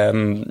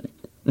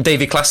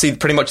 Davy Classy,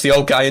 pretty much the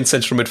old guy in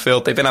central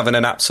midfield. They've been having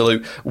an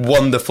absolute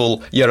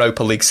wonderful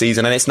Europa League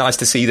season, and it's nice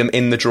to see them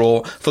in the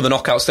draw for the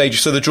knockout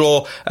stages. So the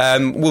draw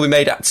will be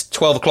made at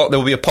 12 o'clock. There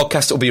will be a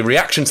podcast. It will be a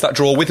reaction to that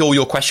draw with all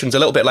your questions a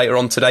little bit later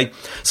on today.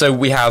 So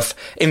we have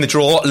in the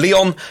draw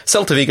Lyon,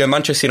 Celta Vigo,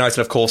 Manchester United,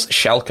 of course,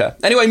 Schalke.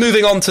 Anyway,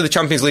 moving on to the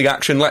Champions League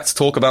action, let's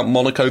talk about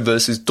Monaco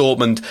versus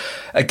Dortmund.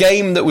 A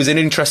game that was an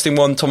interesting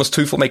one. Thomas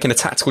Tuchel making a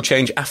tactical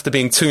change after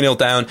being 2-0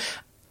 down.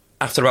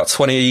 After about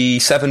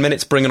 27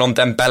 minutes, bringing on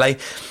Dembele.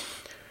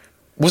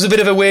 Was a bit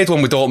of a weird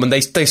one with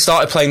Dortmund. They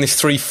started playing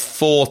this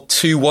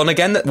 3-4-2-1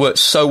 again that worked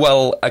so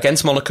well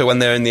against Monaco when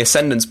they're in the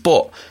ascendance,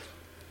 but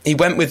he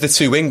went with the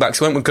two wing-backs.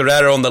 He went with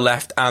Guerrero on the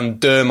left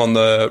and Durm on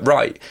the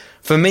right.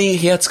 For me,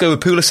 he had to go with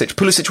Pulisic.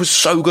 Pulisic was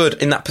so good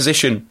in that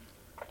position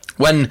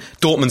when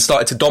Dortmund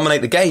started to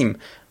dominate the game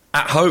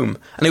at home.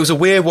 And it was a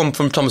weird one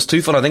from Thomas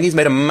Tuchel. I think he's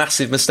made a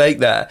massive mistake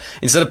there.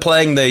 Instead of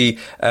playing the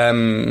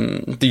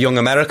young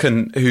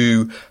American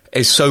who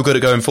is so good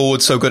at going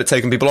forward, so good at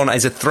taking people on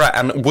as a threat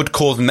and would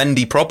cause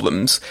Mendy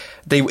problems,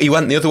 he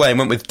went the other way and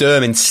went with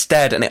Durm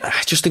instead, and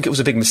I just think it was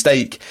a big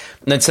mistake.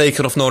 And then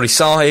taking off Nuri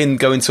Sahin,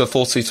 going to a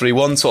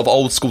 4-2-3-1, sort of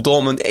old school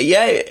Dortmund,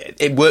 yeah,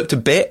 it worked a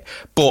bit,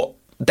 but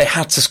they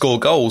had to score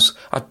goals.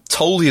 I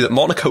told you that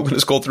Monaco were going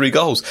to score 3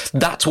 goals.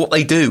 That's what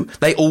they do.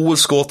 They always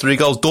score 3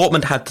 goals.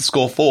 Dortmund had to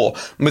score 4.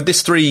 And with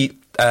this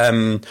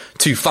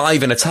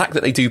 3-2-5 in attack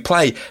that they do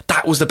play,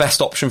 that was the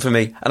best option for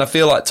me. And I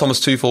feel like Thomas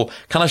Tuchel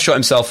kind of shot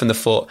himself in the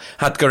foot.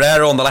 Had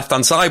Guerrero on the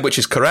left-hand side, which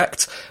is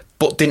correct,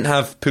 but didn't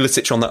have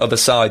Pulisic on the other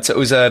side. So it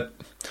was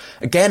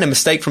again, a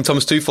mistake from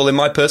Thomas Tuchel, in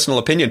my personal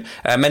opinion.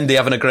 Mendy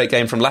having a great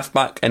game from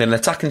left-back in an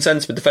attacking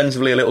sense, but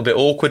defensively a little bit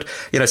awkward.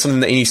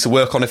 Something that he needs to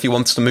work on if he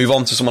wants to move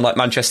on to someone like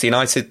Manchester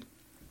United,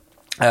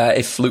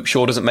 if Luke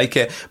Shaw doesn't make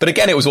it. But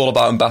again, it was all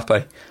about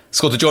Mbappe.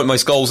 Scored the joint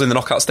most goals in the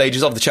knockout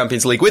stages of the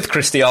Champions League with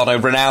Cristiano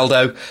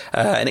Ronaldo,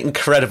 an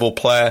incredible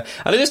player.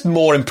 And I'm just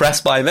more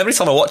impressed by him. Every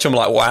time I watch him, I'm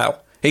like, wow,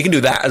 he can do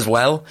that as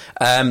well.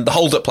 The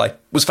hold-up play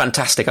was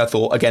fantastic, I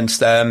thought,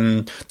 against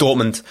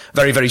Dortmund.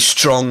 Very, very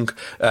strong.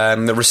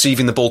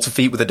 Receiving the ball to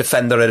feet with a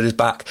defender at his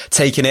back,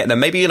 taking it. And then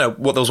maybe, there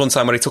was one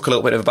time where he took a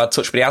little bit of a bad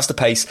touch, but he has the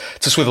pace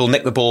to swivel,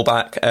 nick the ball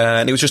back.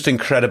 And it was just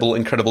incredible,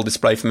 incredible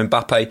display from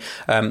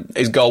Mbappe.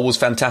 His goal was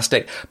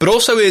fantastic. But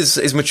also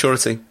his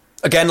maturity.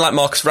 Again, like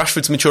Marcus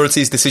Rashford's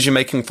maturity, his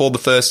decision-making for the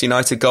first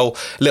United goal.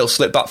 Little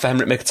slip back for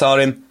Henrik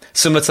Mkhitaryan.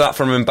 Similar to that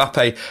from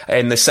Mbappe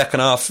in the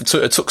second half.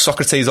 Took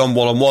Socrates on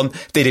one-on-one,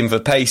 did him for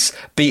pace,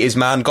 beat his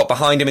man, got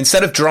behind him.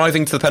 Instead of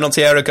driving to the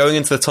penalty area, going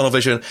into the tunnel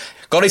vision,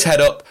 got his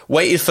head up,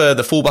 waited for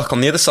the fullback on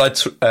the other side,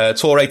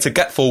 Touré, to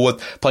get forward,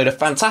 played a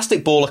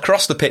fantastic ball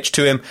across the pitch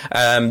to him,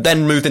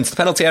 then moved into the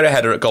penalty area,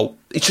 header at goal.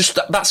 It's just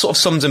that sort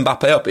of sums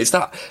Mbappe up. It's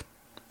that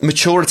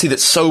maturity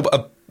that's so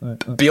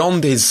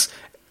beyond his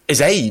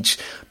age,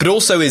 but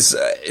also his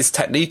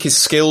technique, his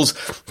skills,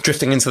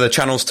 drifting into the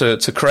channels to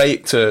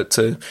create,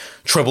 to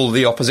trouble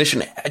the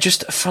opposition.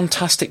 Just a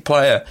fantastic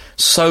player.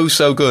 So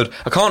good.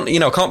 I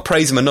can't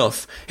praise him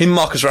enough. Him and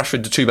Marcus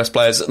Rashford, the two best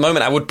players. At the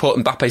moment, I would put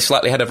Mbappe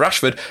slightly ahead of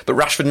Rashford, but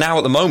Rashford now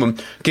at the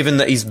moment, given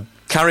that he's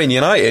carrying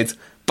United,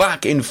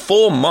 back in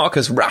form,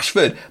 Marcus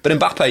Rashford. But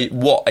Mbappe,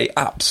 what a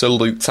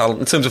absolute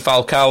talent. In terms of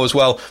Falcao as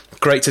well,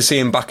 great to see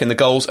him back in the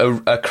goals.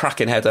 A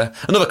cracking header.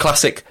 Another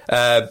classic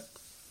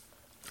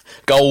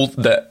goal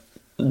that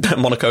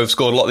Monaco have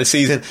scored a lot this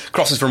season.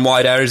 Crosses from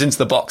wide areas into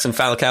the box and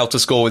Falcao to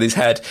score with his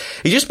head.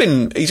 He's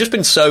been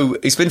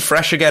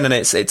fresh again, and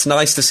it's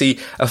nice to see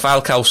a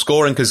Falcao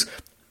scoring, because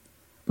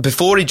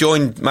before he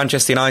joined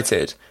Manchester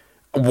United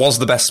was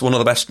one of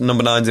the best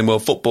number 9s in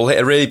world football. Hit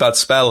a really bad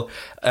spell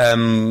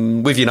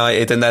with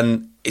United, and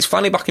then it's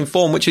finally back in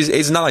form, which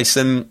is nice.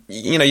 And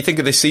you think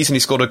of this season, he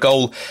scored a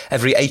goal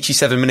every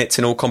 87 minutes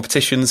in all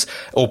competitions,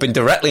 or been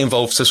directly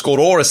involved, so scored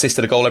or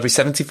assisted a goal every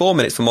 74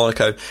 minutes for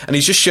Monaco. And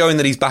he's just showing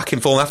that he's back in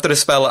form after a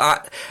spell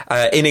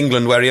in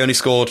England where he only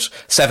scored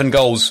 7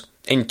 goals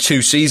in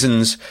 2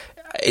 seasons.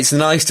 It's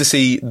nice to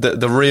see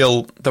the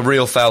real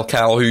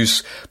Falcao,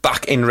 who's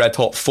back in red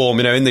hot form.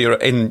 In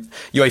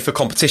UEFA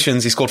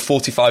competitions, he scored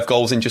 45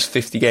 goals in just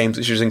 50 games,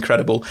 which is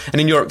incredible.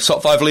 And in Europe's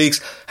top 5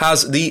 leagues,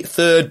 has the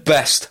 3rd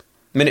best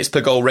minutes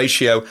per goal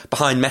ratio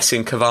behind Messi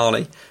and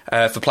Cavani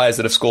for players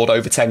that have scored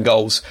over 10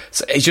 goals.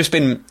 So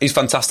he's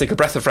fantastic, a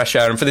breath of fresh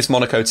air. And for this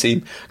Monaco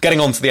team, getting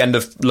on to the end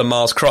of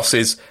Lamar's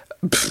crosses,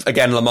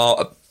 again, Lamar,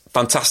 a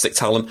fantastic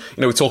talent.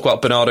 We talk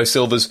about Bernardo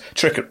Silva's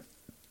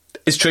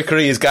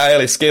trickery, his guile,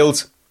 his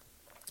skills.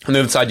 On the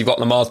other side, you've got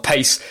Lamar's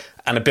pace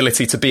and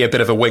ability to be a bit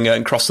of a winger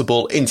and cross the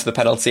ball into the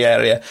penalty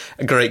area.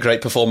 A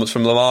great performance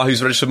from Lamar,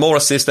 who's registered more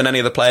assists than any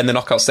other player in the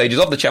knockout stages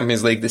of the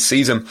Champions League this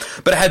season.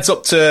 But a heads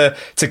up to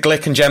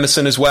Glick and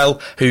Jemison as well,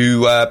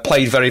 who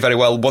played very, very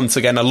well. Once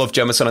again, I love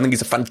Jemison. I think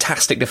he's a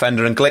fantastic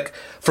defender. And Glick,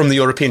 from the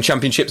European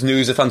Championships, knew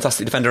he's a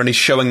fantastic defender, and he's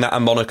showing that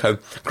at Monaco.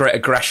 Great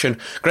aggression,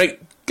 great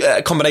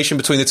combination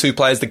between the two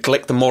players. The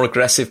Glick, the more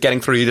aggressive,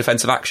 getting through your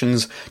defensive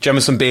actions.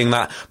 Jemison being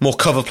that more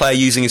cover player,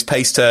 using his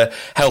pace to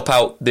help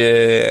out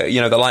the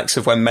likes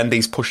of when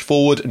Mendy's pushed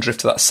forward and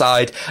drift to that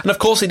side. And of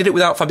course, he did it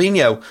without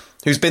Fabinho,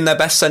 who's been their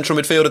best central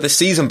midfielder this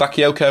season.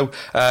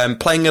 Bakayoko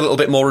playing a little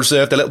bit more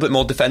reserved, a little bit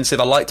more defensive.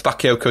 I liked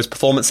Bakayoko's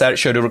performance there. It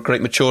showed a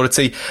great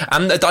maturity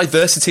and a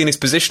diversity in his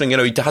positioning.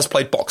 He has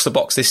played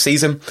box-to-box this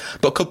season,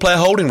 but could play a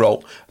holding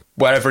role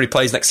wherever he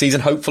plays next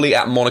season, hopefully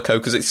at Monaco,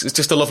 because it's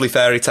just a lovely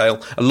fairy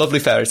tale.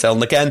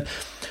 And again,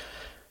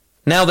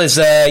 now there's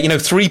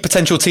 3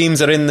 potential teams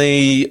that are in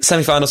the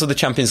semi-finals of the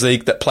Champions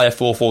League that play a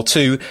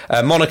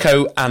 4-4-2.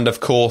 Monaco and, of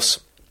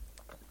course,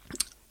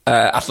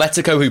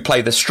 Atletico, who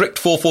play the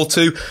strict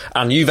 4-4-2,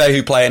 and Juve,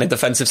 who play in a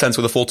defensive sense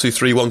with a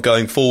 4-2-3-1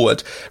 going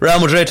forward. Real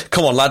Madrid,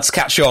 come on lads,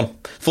 catch on.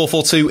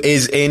 4-4-2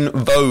 is in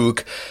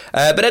vogue.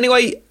 But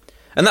anyway,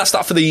 and that's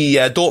that for the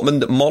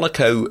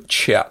Dortmund-Monaco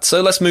chat.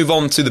 So let's move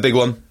on to the big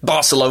one.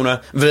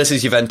 Barcelona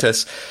versus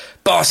Juventus.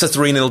 Barca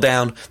 3-0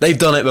 down. They've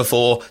done it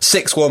before.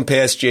 6-1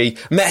 PSG.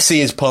 Messi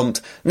is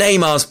pumped.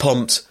 Neymar's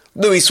pumped.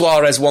 Luis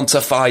Suarez wants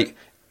a fight.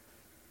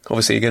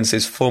 Obviously against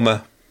his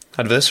former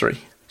adversary,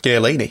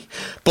 Chiellini.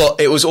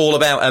 But it was all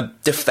about a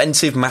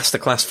defensive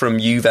masterclass from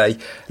Juve.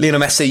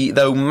 Lionel Messi,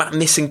 though,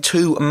 missing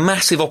 2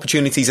 massive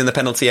opportunities in the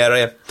penalty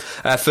area.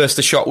 First,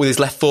 a shot with his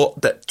left foot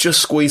that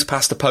just squeezed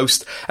past the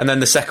post, and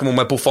then the second one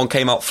where Buffon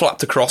came out,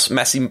 flapped across,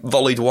 Messi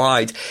volleyed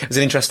wide. It was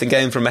an interesting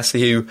game from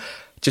Messi, who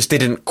just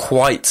didn't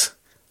quite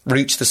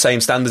reach the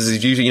same standards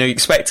as usual. You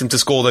expect him to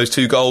score those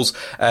 2 goals.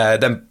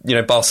 Then,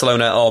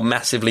 Barcelona are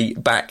massively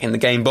back in the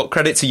game. But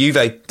credit to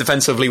Juve.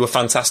 Defensively were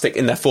fantastic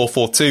in their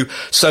 4-4-2.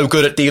 So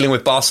good at dealing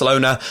with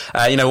Barcelona.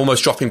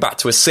 Almost dropping back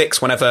to a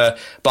 6 whenever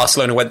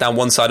Barcelona went down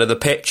one side of the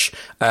pitch.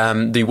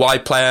 The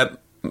wide player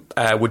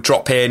would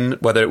drop in,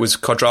 whether it was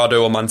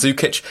Cuadrado or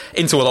Mandzukic,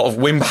 into a lot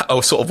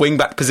of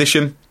wing-back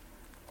position.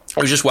 It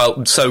was just,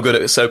 so good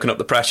at soaking up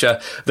the pressure.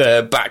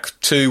 The back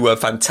 2 were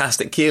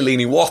fantastic.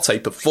 Chiellini, what a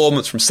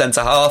performance from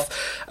centre-half.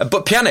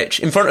 But Pjanic,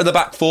 in front of the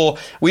back 4,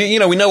 we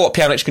know what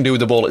Pjanic can do with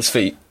the ball at his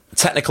feet.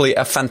 Technically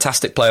a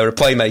fantastic player, a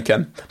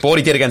playmaker. But what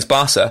he did against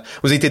Barca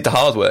was he did the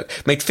hard work.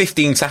 Made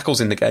 15 tackles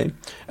in the game,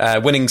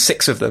 winning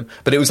 6 of them.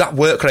 But it was that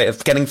work rate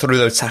of getting through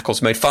those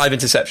tackles. Made 5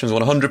 interceptions,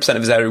 won 100%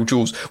 of his aerial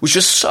duels. Was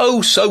just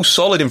so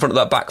solid in front of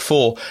that back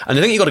 4. And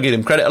I think you've got to give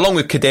him credit, along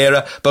with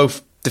Khedira,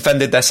 both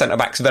defended their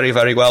centre-backs very,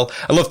 very well.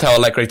 I loved how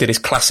Allegri did his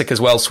classic as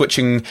well,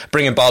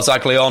 bringing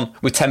Barzagli on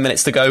with 10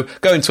 minutes to go,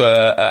 going to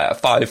a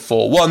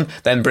 5-4-1,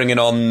 then bringing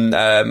on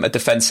a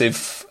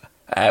defensive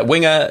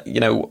winger,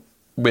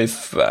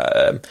 with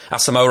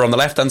Asamoah on the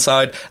left-hand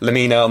side,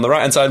 Lemina on the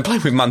right-hand side, and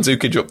playing with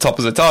Mandzukic up top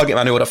as a target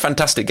man, who had a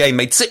fantastic game,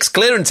 made 6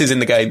 clearances in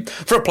the game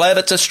for a player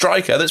that's a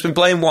striker that's been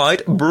playing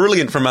wide.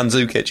 Brilliant from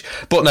Mandzukic.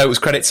 But no, it was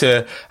credit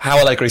to how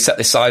Allegri set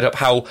this side up,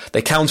 how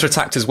they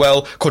counter-attacked as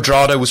well.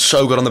 Cuadrado was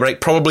so good on the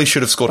break, probably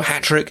should have scored a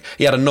hat-trick.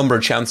 He had a number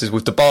of chances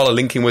with Dybala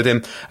linking with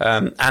him,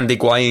 and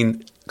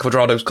Higuain.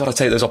 Cuadrado's got to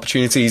take those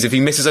opportunities. If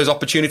he misses those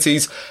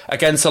opportunities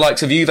against the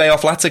likes of Juve or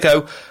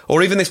Atletico,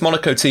 or even this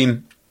Monaco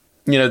team,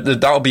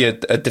 that'll be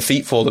a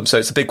defeat for them, so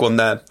it's a big one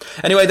there.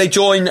 Anyway,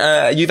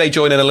 Juve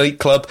join an elite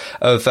club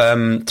of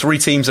 3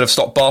 teams that have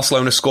stopped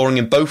Barcelona scoring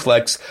in both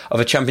legs of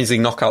a Champions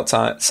League knockout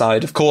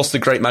side. Of course, the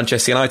great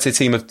Manchester United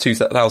team of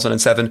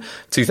 2007,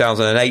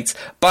 2008,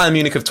 Bayern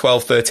Munich of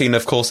 12-13,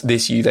 of course,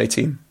 this Juve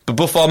team. But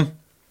Buffon,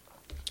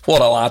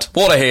 what a lad,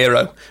 what a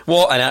hero,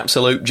 what an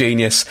absolute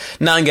genius.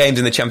 9 games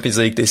in the Champions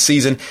League this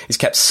season, he's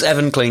kept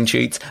 7 clean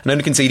sheets and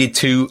only conceded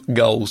 2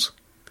 goals.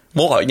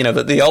 More,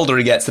 the older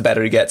he gets, the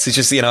better he gets. It's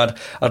just,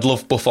 I'd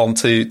love Buffon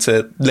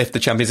to lift the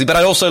Champions League. But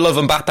I also love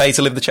Mbappe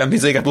to lift the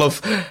Champions League. I'd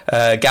love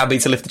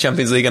Gabi to lift the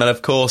Champions League. And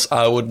of course,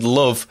 I would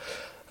love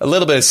a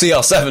little bit of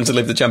CR7 to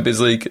lift the Champions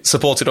League,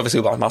 supported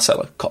obviously by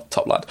Marcelo,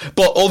 top lad.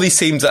 But all these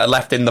teams that are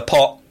left in the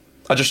pot,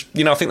 I just,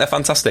 I think they're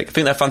fantastic. I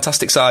think they're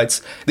fantastic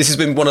sides. This has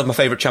been one of my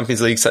favourite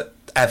Champions Leagues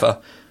ever.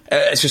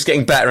 It's just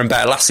getting better and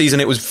better. Last season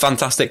it was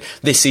fantastic.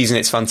 This season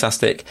it's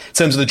fantastic. In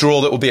terms of the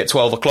draw that will be at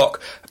 12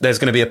 o'clock, there's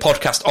going to be a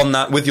podcast on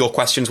that with your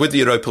questions, with the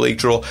Europa League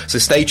draw, so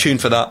stay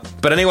tuned for that.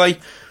 But anyway,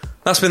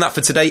 that's been that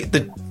for today.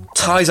 The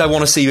ties I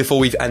want to see before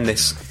we end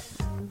this.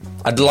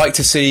 I want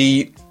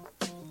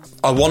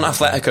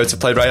Atletico to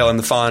play Real in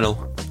the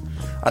final.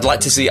 I'd like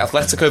to see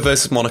Atletico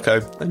versus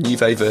Monaco and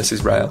Juve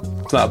versus Real.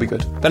 So that'll be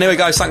good. But anyway,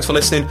 guys, thanks for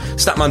listening.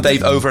 Statman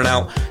Dave over and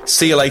out.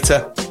 See you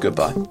later.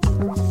 Goodbye.